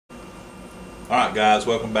Alright guys,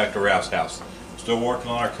 welcome back to Ralph's house. Still working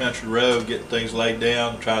on our country road, getting things laid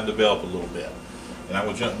down, trying to develop a little bit. And I'm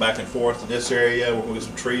going to jump back and forth in this area. We're going to get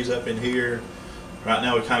some trees up in here. Right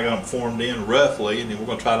now we kind of got them formed in roughly, and then we're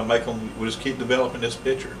going to try to make them, we'll just keep developing this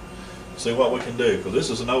picture. See what we can do. Because this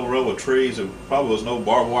is an old row of trees. There probably was no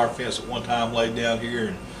barbed wire fence at one time laid down here,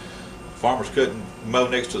 and farmers couldn't mow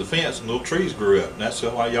next to the fence and little trees grew up. And that's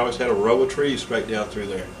why you always had a row of trees straight down through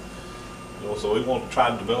there. So we want to try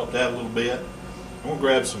to develop that a little bit. I'm going to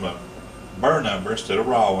grab some burr umber instead of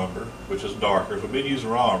raw umber, which is darker. So we've been using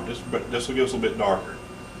raw umber. This will give us a little bit darker.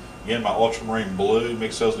 Again, my ultramarine blue,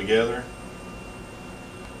 mix those together.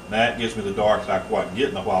 And that gives me the dark that I wasn't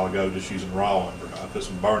getting a while ago just using raw umber. I put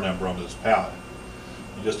some burr umber onto this palette.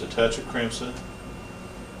 And just a touch of crimson.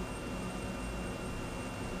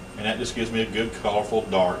 And that just gives me a good colorful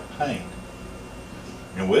dark paint.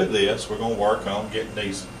 And with this, we're going to work on getting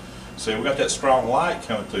these. See, we got that strong light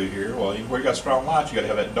coming through here. Well, where you got strong light, you got to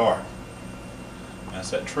have that dark. That's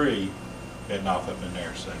that tree heading off up in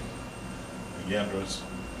there. See, again, there's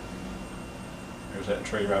that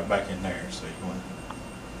tree right back in there. See,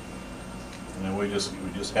 and then we just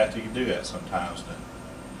have to do that sometimes to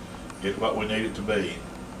get what we need it to be.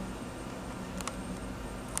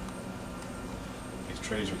 These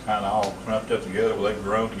trees are kind of all crumped up together. Well, they've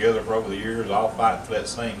grown together for over the years, all fighting for that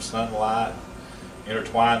same sunlight.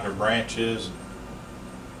 Intertwine their branches.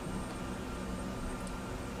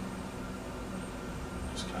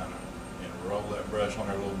 Just kind of roll that brush on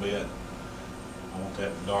there a little bit. I want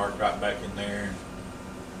that dark right back in there.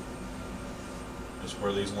 Just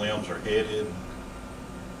where these limbs are headed.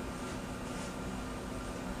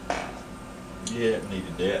 Yeah, it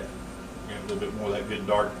needed that. Give a little bit more of that good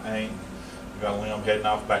dark paint. We got a limb heading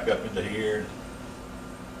off back up into here.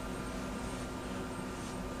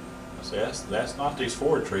 That's not these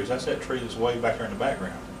forward trees, that's that tree that's way back there in the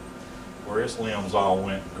background where its limbs all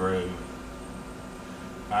went and grew.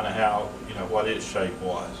 Kind of how, you know, what its shape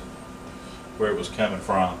was, where it was coming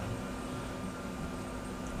from.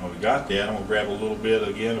 When we got that, I'm going to grab a little bit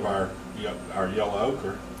again of our yellow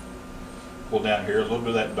ochre, pull down here a little bit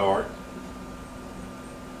of that dark,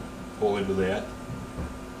 pull into that,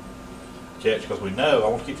 catch, because we know I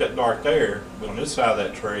want to keep that dark there, but on this side of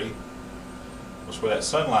that tree, that's where that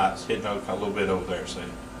sunlight's hitting a little bit over there, see?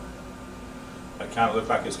 That kind of looks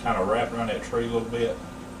like it's kind of wrapped around that tree a little bit.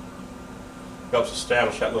 Helps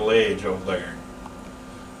establish that little edge over there.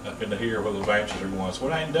 Up into here where the branches are going. So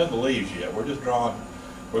we ain't done the leaves yet. We're just drawing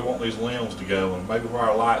where we want these limbs to go and maybe where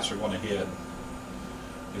our lights are going to hit.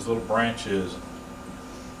 These little branches,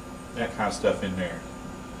 that kind of stuff in there.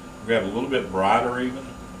 Grab a little bit brighter even.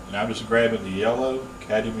 And I'm just grabbing the yellow,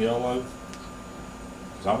 cadmium yellow.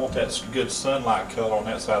 I want that good sunlight color on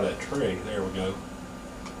that side of that tree. There we go.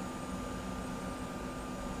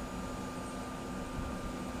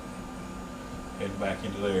 Heading back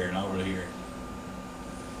into there and over to here.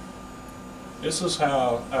 This is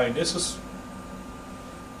how, it's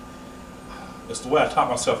the way I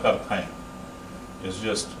taught myself how to paint. It's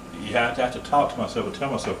just, you have to talk to myself and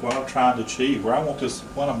tell myself what I'm trying to achieve, where I want this,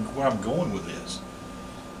 where I'm going with this.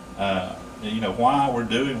 You know, why we're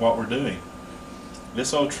doing what we're doing.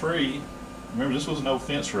 This old tree, remember this was an old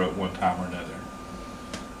fence row at one time or another.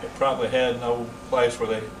 It probably had no place where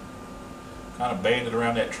they kind of banded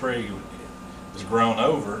around that tree. It was grown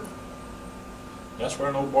over. That's where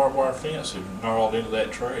an old barbed wire fence had gnarled into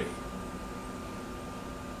that tree.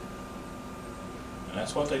 And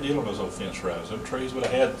that's what they did on those old fence rows. Those trees would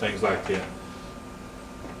have had things like that.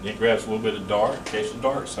 Then grabs a little bit of dark, catch the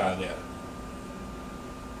dark side of that.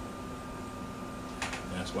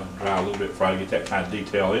 That's why I'm dry a little bit before I get that kind of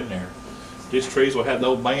detail in there. These trees will have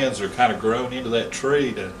those bands that are kind of grown into that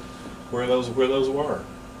tree to where those were.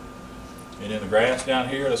 And then the grass down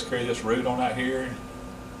here, let's carry this root on out here.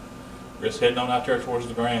 Just heading on out there towards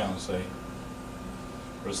the ground, see.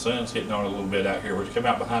 Where the sun's hitting on it a little bit out here. Where you come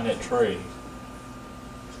out behind that tree.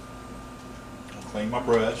 I'll clean my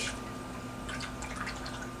brush.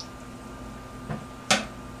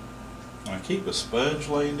 I keep a sponge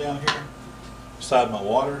laying down here beside my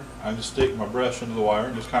water. I just stick my brush into the wire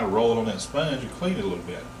and just kind of roll it on that sponge and clean it a little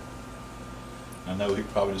bit. I know he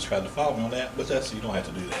probably just tried to follow me on that, but you don't have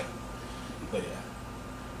to do that. But yeah,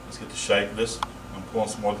 let's get the shape of this. I'm pulling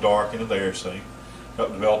some more dark into there, see,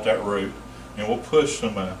 help develop that root, and we'll push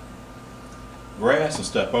some grass and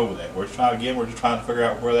stuff over that. We're just trying to figure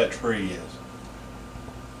out where that tree is.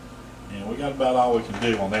 And we got about all we can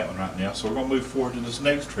do on that one right now. So we're going to move forward to this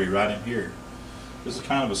next tree right in here. This is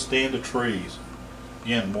kind of a stand of trees.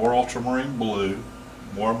 Again, more ultramarine blue,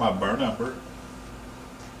 more of my burr umber,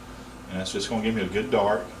 and that's just going to give me a good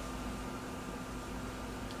dark.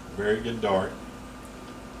 Very good dart.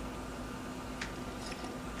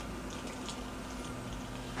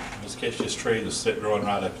 Let's catch this tree that's growing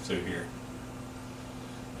right up through here.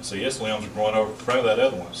 And see, its limbs are growing over in front of that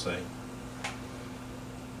other one, see?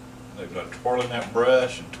 They're going to twirling that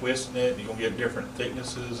brush and twisting it. You're going to get different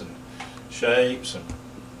thicknesses and shapes. And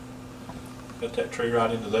got that tree right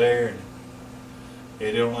into there.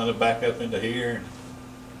 And it'll let it back up into here.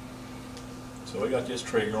 So we got this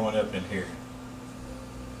tree growing up in here.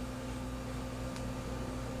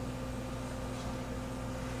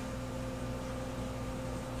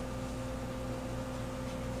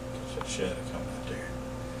 Catch that shadow coming out there.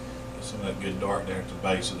 Get some of that good dark there at the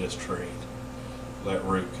base of this tree. That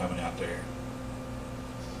root coming out there.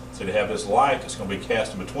 So to have this light that's going to be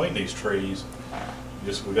cast in between these trees,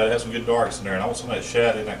 we got to have some good darks in there, and I want some of that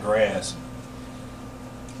shadow in that grass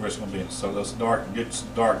where it's going to be. So those dark, get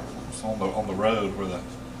some dark on the road where the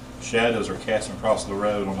shadows are casting across the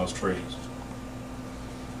road on those trees.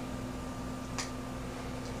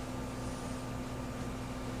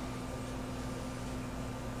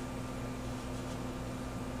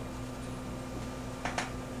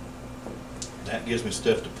 That gives me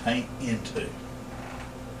stuff to paint into.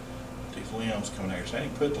 These limbs coming out here. So I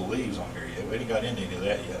ain't put the leaves on here yet. We ain't got into any of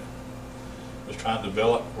that yet. Just trying to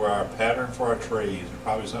develop where our pattern for our trees. There's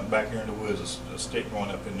probably something back here in the woods, a stick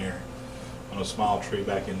going up in there on a small tree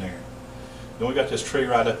back in there. Then we got this tree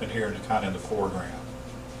right up in here and kind of in the foreground.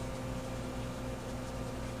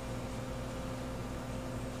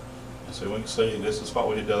 And so we can see this is what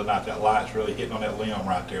we did the other night. That light's really hitting on that limb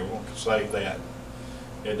right there. We're going to save that.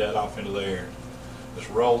 Head that off into there. Just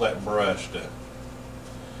roll that brush to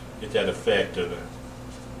get that effect of it.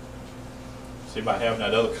 See, by having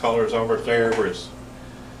that other colors over there where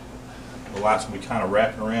the light's going to be kind of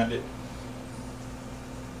wrapping around it.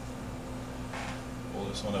 Pull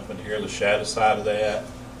this one up in here, the shadow side of that.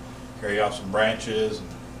 Carry off some branches and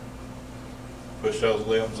push those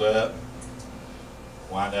limbs up.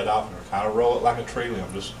 Wind that off and kind of roll it like a tree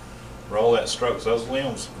limb. Just roll that stroke so those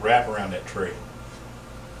limbs wrap around that tree.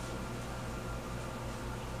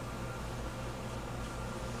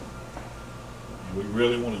 We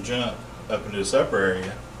really want to jump up into this upper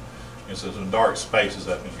area and so some dark spaces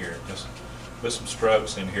up in here. Just put some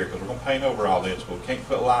strokes in here because we're going to paint over all this, but we can't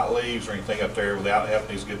put light leaves or anything up there without having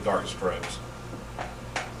these good dark strokes.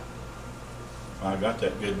 I got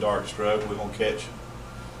that good dark stroke we're going to catch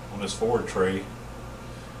on this forward tree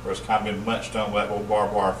where it's kind of been munched on with that old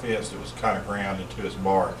barbed wire fence that was kind of ground into its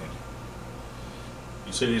bark. And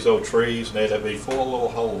you see these old trees and they'd be full of little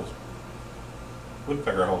holes,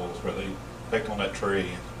 woodpecker holes where they pecked on that tree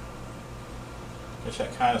and catch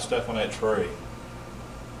that kind of stuff on that tree.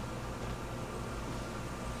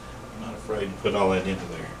 I'm not afraid to put all that into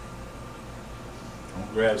there. I'm going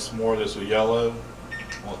to grab some more of this yellow.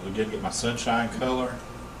 I want to get my sunshine color.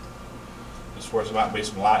 This is where there might be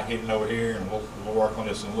some light hitting over here, and we'll work on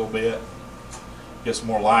this in a little bit. Get some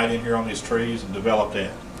more light in here on these trees and develop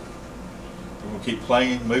that. We're going to keep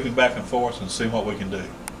playing, moving back and forth and see what we can do.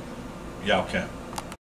 Y'all come.